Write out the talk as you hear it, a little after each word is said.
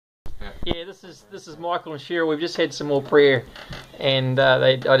Yeah, this is Michael and Cheryl. We've just had some more prayer, and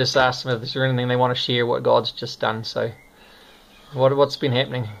I just asked them if there's anything they want to share what God's just done. So, what's been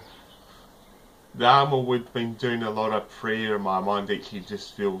happening? We've been doing a lot of prayer, and my mind actually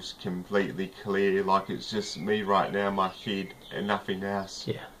just feels completely clear, like it's just me right now, my head, and nothing else.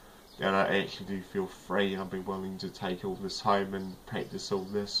 Yeah. And I actually do feel free, and I've been willing to take all this home and practice all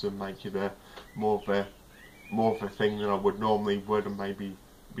this and make it more of a thing than I would normally and maybe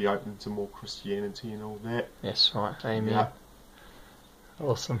be open to more Christianity and all that. That's right. Amen. Yeah.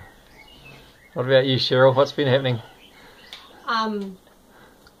 Awesome. What about you, Cheryl? What's been happening?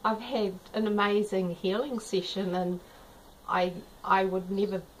 I've had an amazing healing session, and I would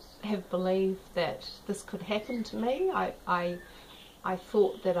never have believed that this could happen to me. I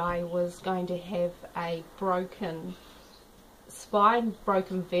thought that I was going to have a broken spine,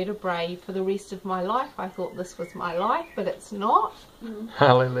 broken vertebrae for the rest of my life. I thought this was my life, but it's not.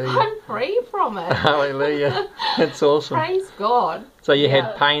 Hallelujah. I'm free from it. Hallelujah. That's awesome. Praise God. So you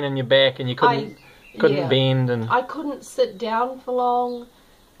had pain in your back and you couldn't bend, and I couldn't sit down for long.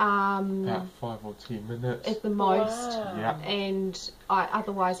 About 5 or 10 minutes. At the most. Wow. Yeah. And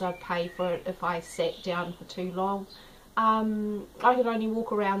otherwise I'd pay for it if I sat down for too long. I could only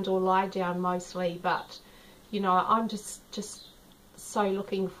walk around or lie down mostly, but you know, I'm just so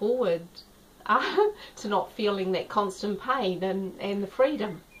looking forward to not feeling that constant pain and the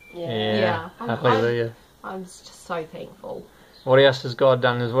freedom. yeah. Hallelujah. I'm just so thankful. What else has God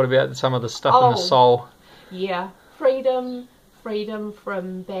done? What about some of the stuff in the soul? Yeah, freedom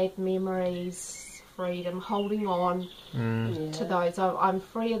from bad memories, freedom, holding on to those. I'm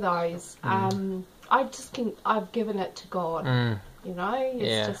free of those. I've given it to God. You know,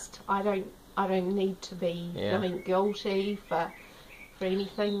 it's just I don't need to be feeling guilty for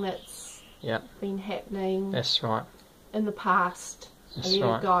anything that's been happening. That's right. In the past. That's I let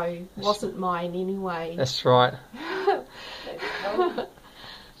right. it go. Wasn't mine anyway. That's right.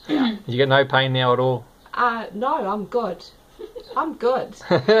 You get no pain now at all? No, I'm good. I'm good.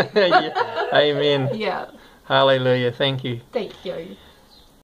 Yeah. Amen. Yeah. Hallelujah. Thank you. Thank you.